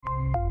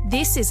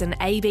This is an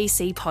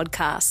ABC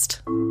podcast.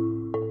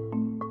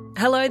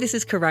 Hello, this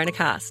is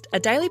CoronaCast,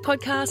 a daily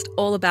podcast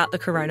all about the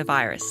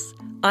coronavirus.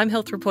 I'm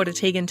health reporter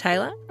Tegan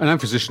Taylor. And I'm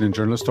physician and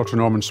journalist Dr.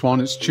 Norman Swan.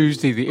 It's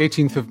Tuesday, the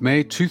 18th of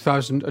May,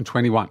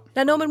 2021.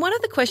 Now, Norman, one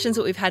of the questions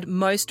that we've had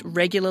most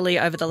regularly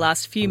over the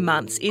last few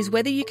months is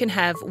whether you can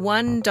have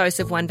one dose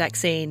of one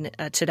vaccine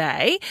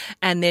today,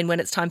 and then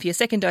when it's time for your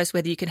second dose,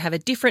 whether you can have a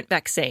different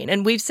vaccine.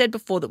 And we've said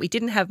before that we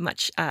didn't have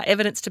much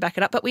evidence to back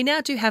it up, but we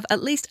now do have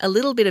at least a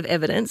little bit of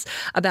evidence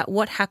about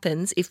what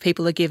happens if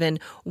people are given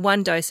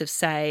one dose of,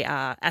 say,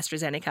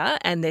 AstraZeneca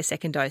and their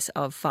second dose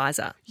of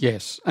Pfizer.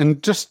 Yes,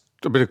 and just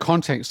a bit of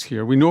context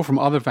here. We know from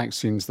other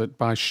vaccines that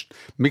by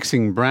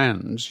mixing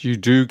brands, you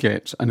do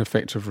get an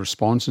effective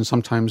response and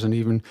sometimes an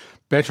even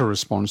better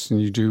response than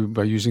you do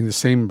by using the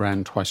same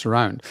brand twice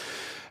around.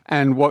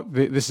 And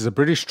this is a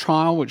British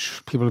trial,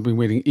 which people have been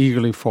waiting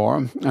eagerly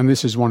for, and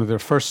this is one of their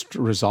first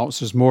results.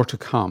 There's more to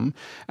come.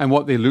 And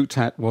what they looked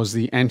at was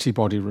the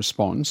antibody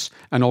response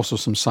and also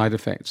some side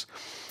effects.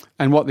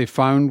 And what they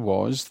found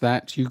was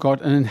that you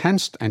got an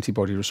enhanced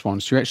antibody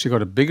response. You actually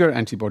got a bigger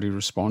antibody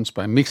response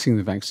by mixing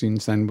the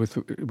vaccines than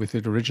with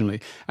it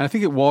originally. And I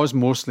think it was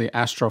mostly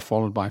Astra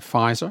followed by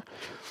Pfizer.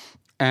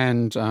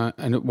 And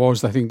it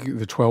was, I think,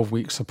 the 12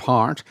 weeks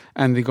apart.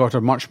 And they got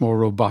a much more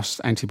robust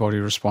antibody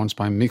response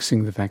by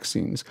mixing the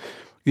vaccines.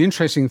 The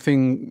interesting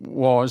thing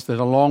was that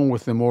along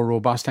with the more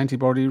robust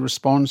antibody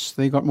response,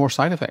 they got more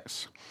side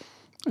effects.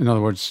 In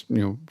other words,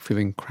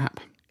 feeling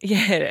crap.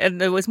 Yeah,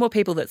 and there was more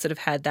people that sort of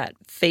had that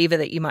fever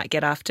that you might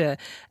get after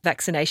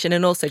vaccination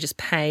and also just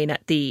pain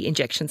at the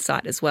injection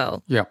site as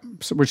well. Yeah,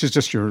 which is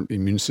just your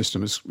immune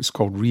system. It's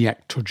called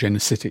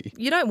reactogenicity.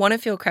 You don't want to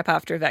feel crap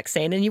after a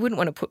vaccine and you wouldn't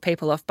want to put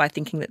people off by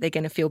thinking that they're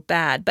going to feel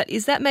bad. But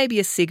is that maybe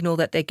a signal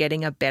that they're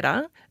getting a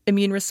better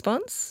immune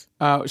response?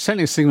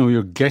 Certainly a signal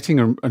you're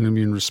getting an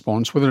immune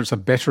response. Whether it's a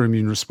better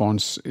immune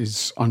response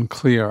is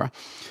unclear.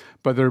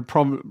 But they're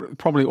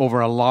probably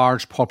over a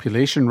large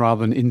population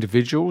rather than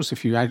individuals.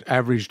 If you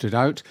averaged it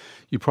out,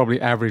 you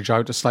probably average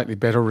out a slightly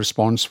better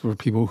response for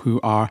people who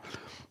are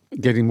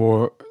getting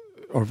more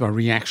of a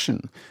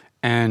reaction.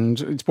 And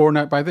it's borne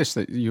out by this,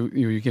 that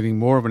you're getting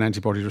more of an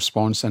antibody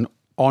response, and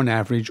on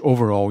average,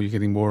 overall, you're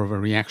getting more of a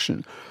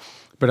reaction.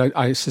 But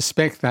I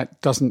suspect that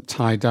doesn't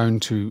tie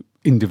down to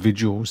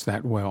individuals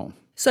that well.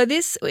 So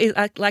this,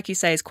 like you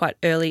say, is quite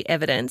early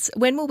evidence.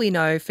 When will we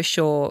know for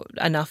sure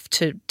enough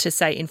to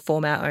say,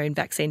 inform our own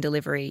vaccine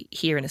delivery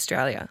here in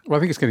Australia? Well,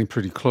 I think it's getting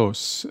pretty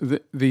close.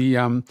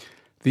 The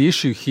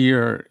issue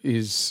here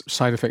is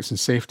side effects and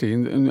safety,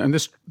 and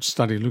this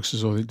study looks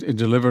as though it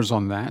delivers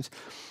on that.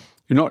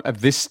 You're not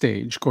at this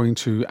stage going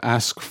to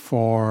ask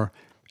for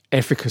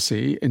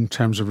efficacy in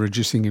terms of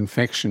reducing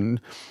infection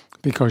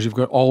because you've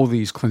got all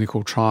these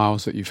clinical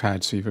trials that you've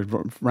had. So you've had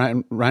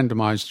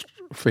randomized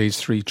phase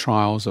 3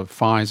 trials of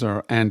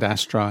Pfizer and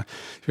Astra.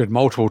 You've had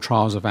multiple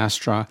trials of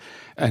Astra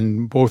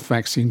and both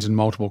vaccines in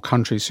multiple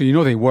countries. So you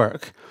know they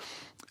work.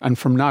 And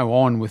from now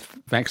on with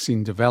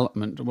vaccine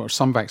development, or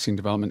some vaccine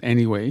development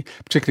anyway,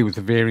 particularly with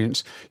the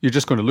variants, you're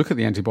just going to look at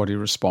the antibody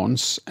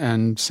response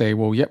and say,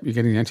 well, yep, you're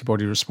getting the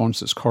antibody response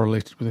that's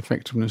correlated with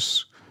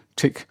effectiveness.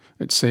 Tick,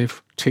 it's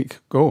safe. Tick,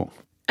 go.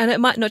 And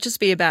it might not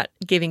just be about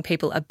giving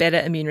people a better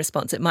immune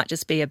response. It might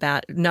just be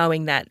about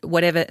knowing that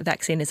whatever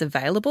vaccine is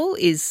available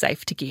is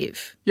safe to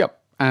give.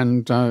 Yep,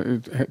 and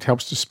it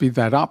helps to speed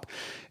that up.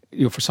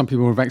 For some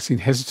people who are vaccine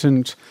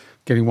hesitant,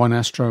 getting one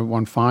Astra,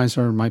 one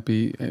Pfizer might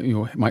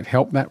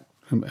help that.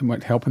 It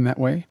might help in that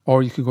way,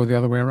 or you could go the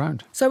other way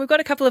around. So we've got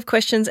a couple of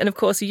questions, and of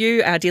course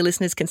you, our dear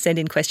listeners, can send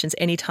in questions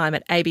anytime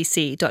at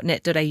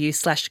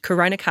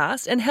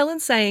abc.net.au/coronacast. And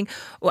Helen's saying,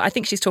 well, I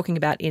think she's talking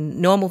about in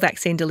normal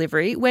vaccine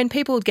delivery, when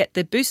people get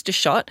the booster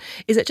shot,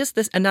 is it just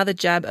another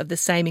jab of the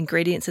same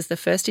ingredients as the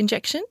first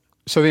injection?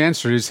 So the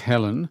answer is,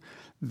 Helen,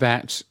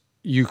 that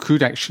you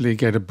could actually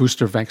get a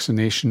booster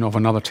vaccination of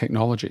another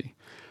technology.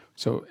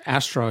 So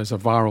Astra is a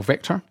viral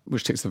vector,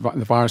 which takes the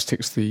virus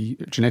takes the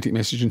genetic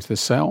message into the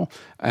cell,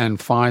 and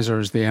Pfizer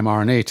is the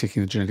mRNA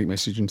taking the genetic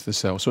message into the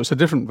cell. So it's a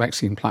different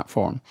vaccine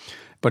platform,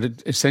 but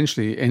it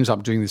essentially ends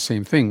up doing the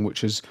same thing,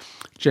 which is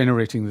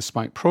generating the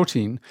spike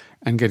protein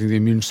and getting the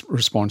immune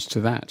response to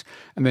that.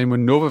 And then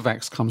when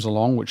Novavax comes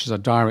along, which is a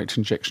direct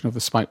injection of the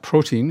spike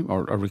protein,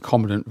 or a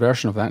recombinant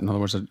version of that, in other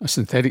words, a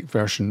synthetic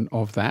version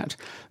of that,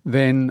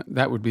 then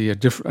that would be a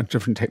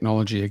different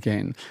technology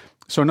again.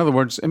 So in other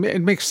words, it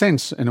makes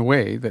sense in a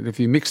way that if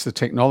you mix the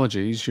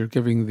technologies, you're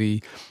giving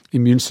the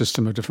immune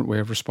system a different way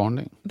of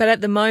responding. But at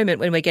the moment,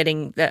 when we're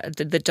getting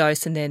the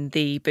dose and then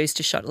the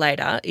booster shot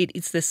later,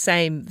 it's the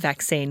same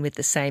vaccine with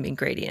the same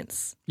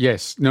ingredients.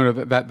 Yes, no,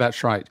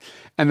 that's right.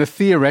 And the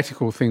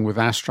theoretical thing with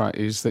Astra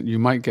is that you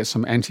might get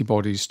some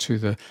antibodies to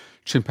the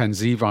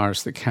chimpanzee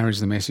virus that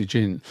carries the message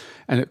in.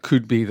 And it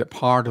could be that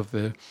part of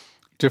the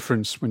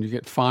difference when you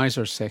get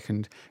Pfizer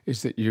second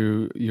is that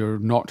you're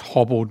not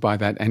hobbled by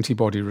that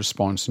antibody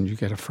response and you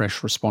get a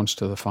fresh response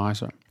to the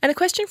Pfizer. And a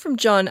question from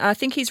John. I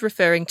think he's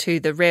referring to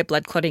the rare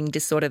blood clotting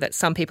disorder that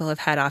some people have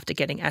had after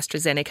getting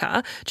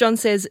AstraZeneca. John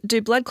says,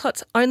 do blood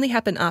clots only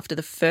happen after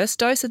the first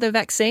dose of the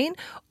vaccine,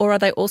 or are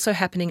they also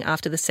happening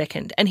after the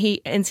second? And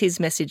he ends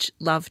his message,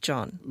 love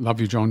John. Love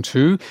you, John,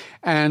 too.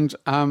 And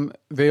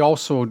they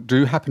also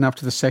do happen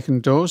after the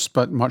second dose,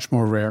 but much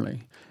more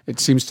rarely. It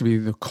seems to be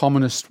the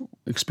commonest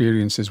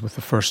experiences with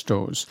the first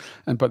dose,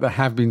 but there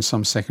have been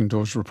some second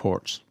dose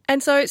reports.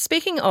 And so,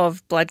 speaking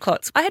of blood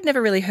clots, I had never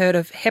really heard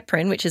of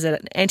heparin, which is an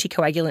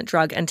anticoagulant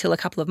drug, until a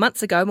couple of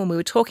months ago when we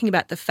were talking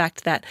about the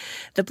fact that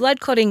the blood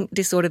clotting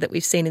disorder that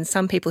we've seen in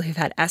some people who've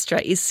had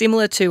Astra is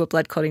similar to a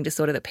blood clotting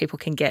disorder that people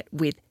can get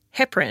with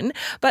heparin.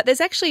 But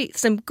there's actually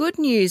some good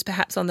news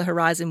perhaps on the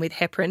horizon with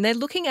heparin. They're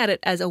looking at it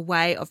as a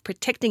way of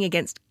protecting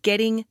against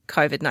getting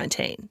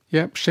COVID-19.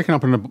 Yeah, shaking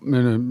up in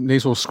a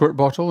nasal squirt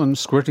bottle and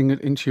squirting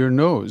it into your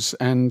nose.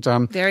 And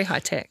very high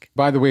tech.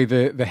 By the way,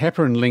 the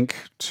heparin link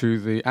to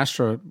the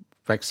Astra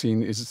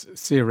vaccine is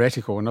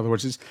theoretical. In other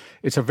words,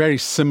 it's a very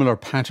similar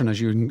pattern as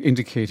you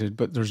indicated,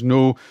 but there's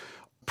no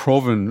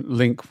proven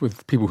link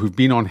with people who've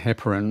been on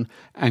heparin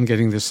and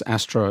getting this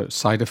Astra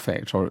side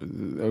effect, or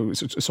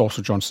it's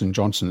also Johnson &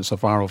 Johnson. It's a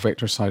viral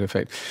vector side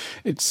effect.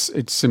 It's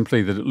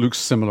simply that it looks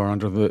similar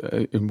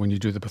when you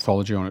do the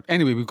pathology on it.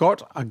 Anyway, we've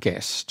got a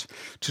guest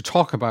to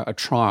talk about a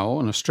trial,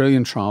 an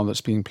Australian trial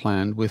that's being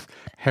planned with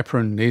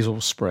heparin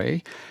nasal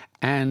spray.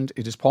 And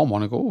it is Paul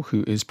Monagle,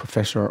 who is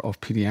Professor of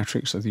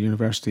Paediatrics at the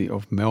University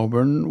of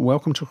Melbourne.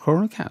 Welcome to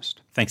Coronacast.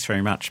 Thanks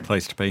very much.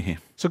 Pleased to be here.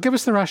 So give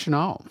us the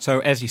rationale.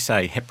 So as you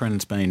say,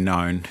 heparin's been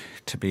known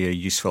to be a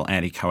useful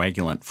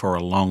anticoagulant for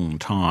a long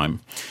time,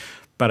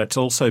 but it's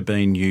also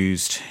been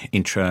used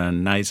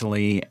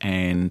intranasally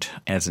and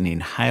as an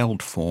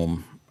inhaled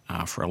form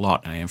for a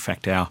lot. And in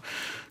fact, our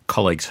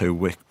colleagues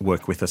who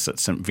work with us at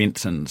St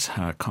Vincent's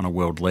are kind of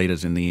world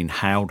leaders in the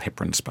inhaled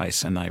heparin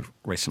space, and they've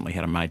recently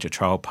had a major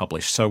trial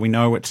published. So we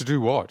know it's... To do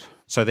what?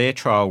 So their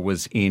trial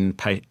was in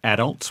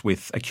adults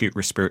with acute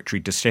respiratory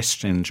distress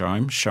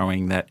syndrome,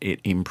 showing that it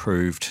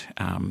improved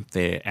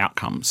their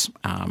outcomes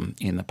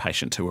in the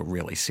patients who were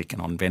really sick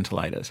and on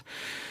ventilators.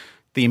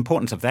 The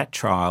importance of that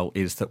trial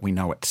is that we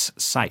know it's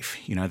safe.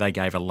 You know, they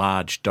gave a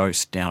large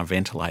dose down a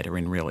ventilator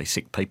in really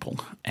sick people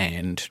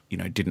and,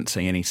 didn't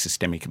see any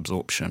systemic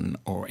absorption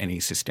or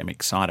any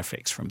systemic side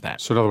effects from that.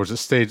 So in other words,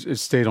 it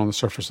stayed on the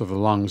surface of the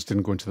lungs,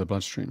 didn't go into the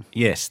bloodstream.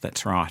 Yes,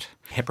 that's right.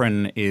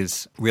 Heparin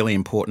is really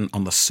important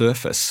on the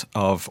surface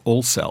of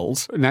all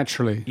cells.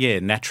 Naturally? Yeah,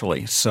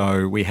 naturally.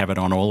 So we have it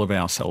on all of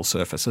our cell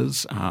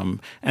surfaces, and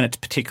it's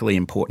particularly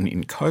important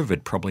in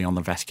COVID, probably on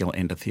the vascular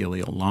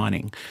endothelial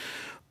lining.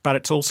 But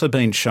it's also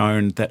been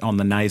shown that on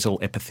the nasal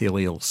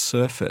epithelial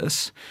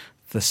surface,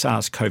 the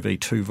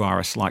SARS-CoV-2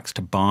 virus likes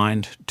to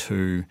bind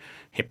to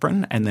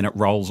heparin and then it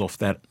rolls off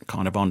that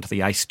kind of onto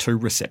the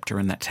ACE2 receptor,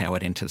 and that's how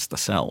it enters the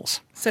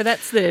cells. So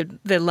that's the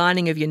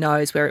lining of your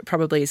nose where it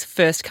probably is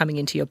first coming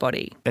into your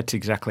body. That's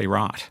exactly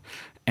right.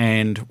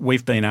 And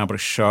we've been able to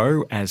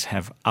show, as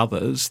have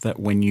others, that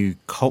when you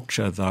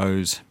culture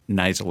those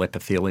nasal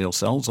epithelial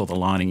cells or the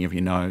lining of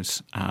your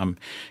nose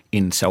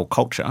in cell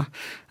culture,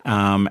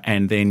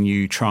 and then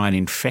you try and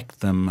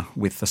infect them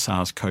with the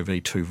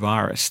SARS-CoV-2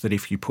 virus, that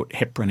if you put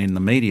heparin in the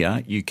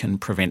media, you can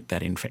prevent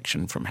that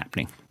infection from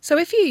happening. So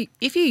if you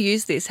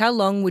use this, how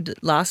long would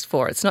it last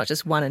for? It's not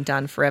just one and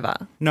done forever.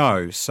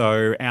 No.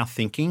 So our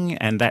thinking,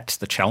 and that's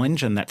the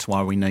challenge, and that's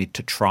why we need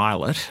to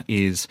trial it,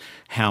 is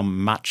how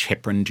much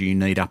heparin do you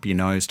need up your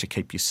nose to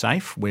keep you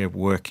safe? We're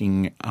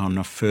working on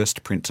the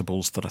first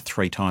principles that a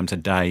 3 times a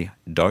day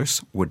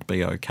dose would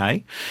be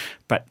okay.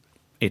 But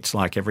it's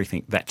like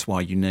everything. That's why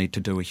you need to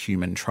do a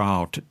human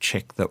trial to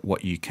check that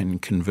what you can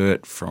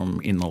convert from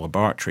in the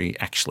laboratory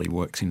actually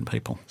works in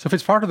people. So if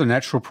it's part of the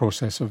natural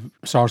process of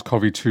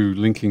SARS-CoV-2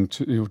 linking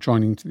to,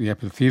 joining to the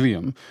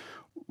epithelium,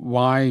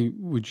 why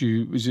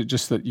is it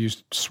just that you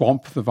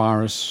swamp the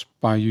virus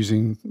by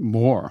using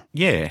more?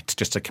 Yeah, it's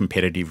just a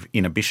competitive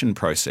inhibition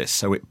process.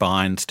 So it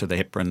binds to the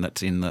heparin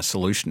that's in the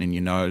solution in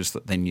your nose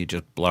that then you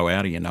just blow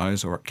out of your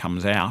nose, or it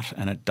comes out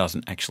and it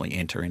doesn't actually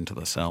enter into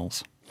the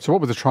cells. So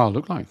what would the trial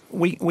look like?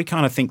 We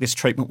kind of think this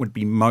treatment would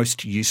be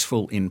most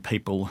useful in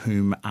people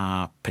whom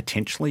are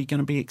potentially going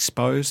to be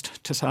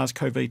exposed to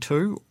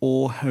SARS-CoV-2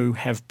 or who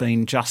have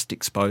been just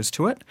exposed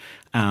to it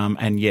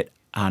and yet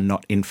are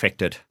not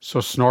infected. So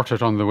snort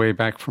it on the way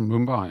back from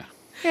Mumbai?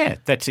 Yeah,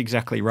 that's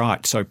exactly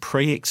right. So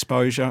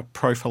pre-exposure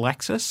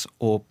prophylaxis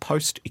or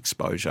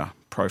post-exposure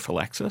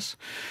prophylaxis.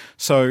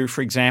 So,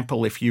 for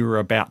example, if you were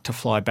about to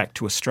fly back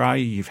to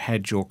Australia, you've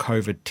had your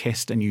COVID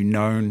test and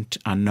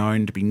are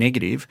known to be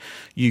negative,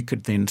 you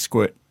could then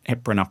squirt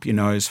heparin up your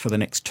nose for the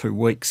next 2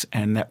 weeks,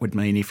 and that would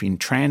mean if in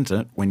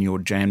transit, when you're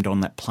jammed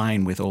on that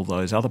plane with all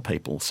those other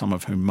people, some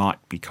of whom might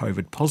be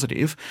COVID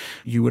positive,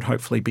 you would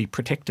hopefully be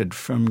protected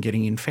from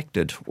getting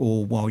infected,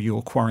 or while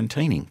you're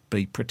quarantining,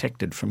 be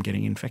protected from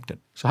getting infected.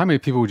 So how many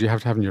people would you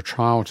have to have in your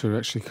trial to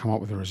actually come up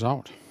with a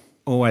result?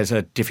 always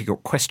a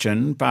difficult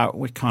question, but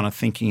we're kind of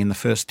thinking in the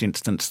first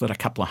instance that a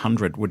couple of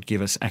hundred would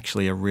give us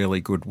actually a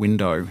really good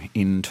window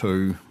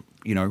into,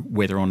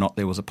 whether or not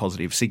there was a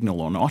positive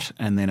signal or not.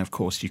 And then, of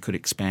course, you could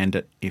expand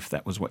it if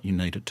that was what you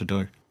needed to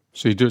do.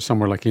 So you do it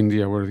somewhere like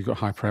India where you've got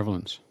high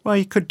prevalence? Well,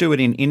 you could do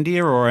it in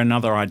India, or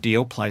another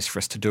ideal place for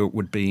us to do it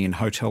would be in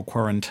hotel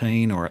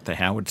quarantine or at the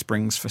Howard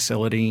Springs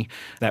facility.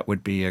 That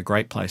would be a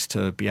great place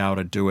to be able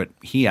to do it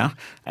here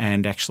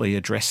and actually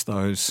address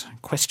those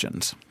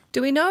questions.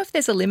 Do we know if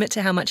there's a limit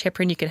to how much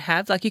heparin you can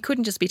have? Like, you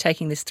couldn't just be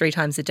taking this 3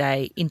 times a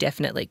day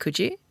indefinitely, could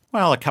you?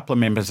 Well, a couple of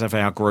members of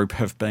our group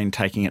have been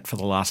taking it for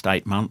the last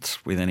 8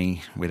 months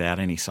without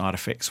any side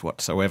effects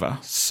whatsoever.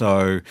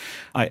 So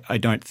I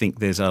don't think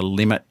there's a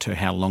limit to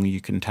how long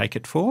you can take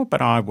it for, but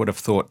I would have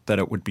thought that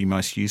it would be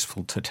most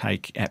useful to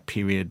take at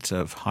periods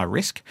of high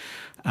risk.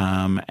 So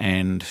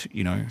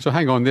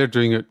hang on, they're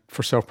doing it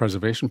for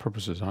self-preservation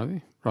purposes, are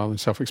they, rather than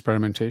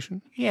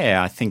self-experimentation?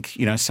 Yeah, I think,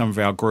 some of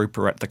our group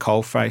are at the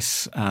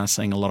coalface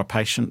seeing a lot of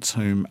patients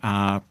whom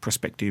are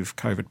prospective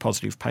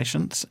COVID-positive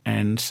patients,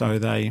 and so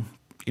they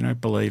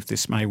believe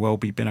this may well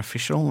be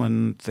beneficial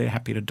and they're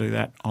happy to do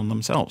that on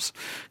themselves.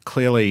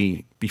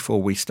 Clearly,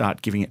 before we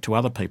start giving it to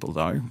other people,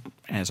 though,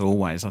 as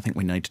always, I think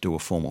we need to do a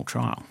formal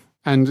trial.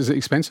 And is it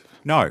expensive?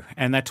 No,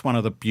 and that's one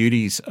of the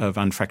beauties of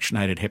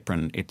unfractionated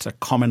heparin. It's a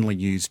commonly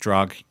used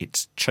drug,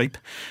 it's cheap,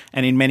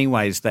 and in many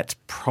ways that's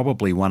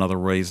probably one of the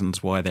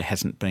reasons why there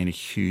hasn't been a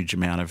huge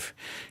amount of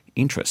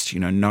interest.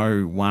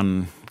 No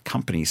one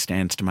company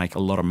stands to make a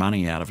lot of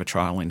money out of a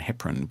trial in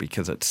heparin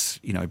because it's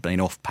been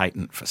off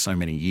patent for so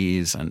many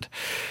years, and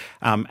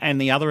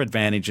the other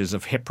advantages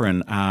of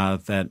heparin are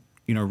that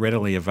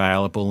readily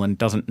available and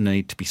doesn't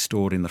need to be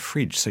stored in the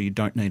fridge, so you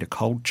don't need a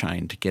cold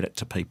chain to get it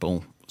to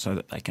people so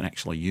that they can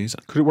actually use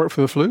it. Could it work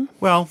for the flu?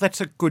 Well,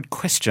 that's a good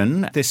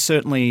question. There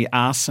certainly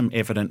are some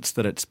evidence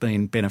that it's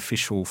been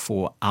beneficial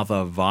for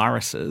other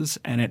viruses,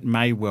 and it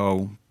may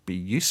well be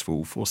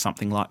useful for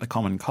something like the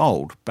common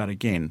cold. But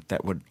again,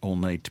 that would all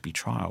need to be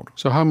trialled.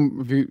 So how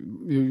have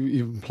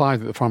you've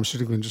implied that the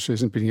pharmaceutical industry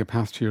isn't beating a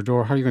path to your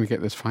door. How are you going to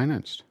get this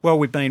financed? Well,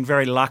 we've been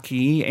very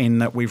lucky in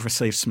that we've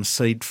received some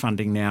seed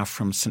funding now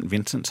from St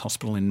Vincent's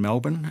Hospital in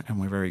Melbourne, and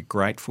we're very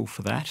grateful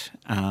for that.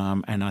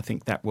 And I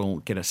think that will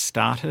get us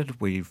started.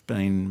 We've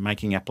been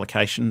making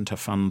application to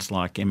funds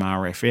like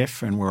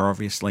MRFF, and we're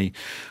obviously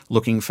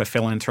looking for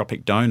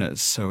philanthropic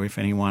donors. So if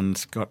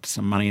anyone's got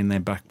some money in their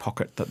back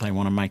pocket that they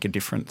want to make a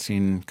difference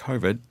in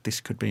COVID,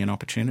 this could be an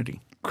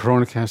opportunity.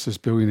 Coronacast is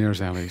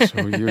billionaires' alley, so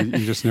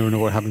you just never know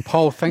what happened.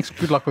 Paul, thanks.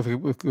 Good luck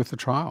with the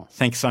trial.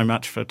 Thanks so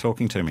much for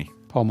talking to me.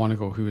 Paul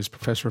Monagle, who is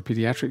Professor of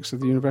Paediatrics at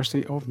the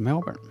University of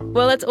Melbourne.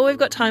 Well, that's all we've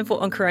got time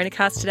for on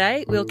Coronacast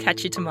today. We'll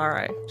catch you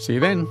tomorrow. See you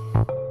then.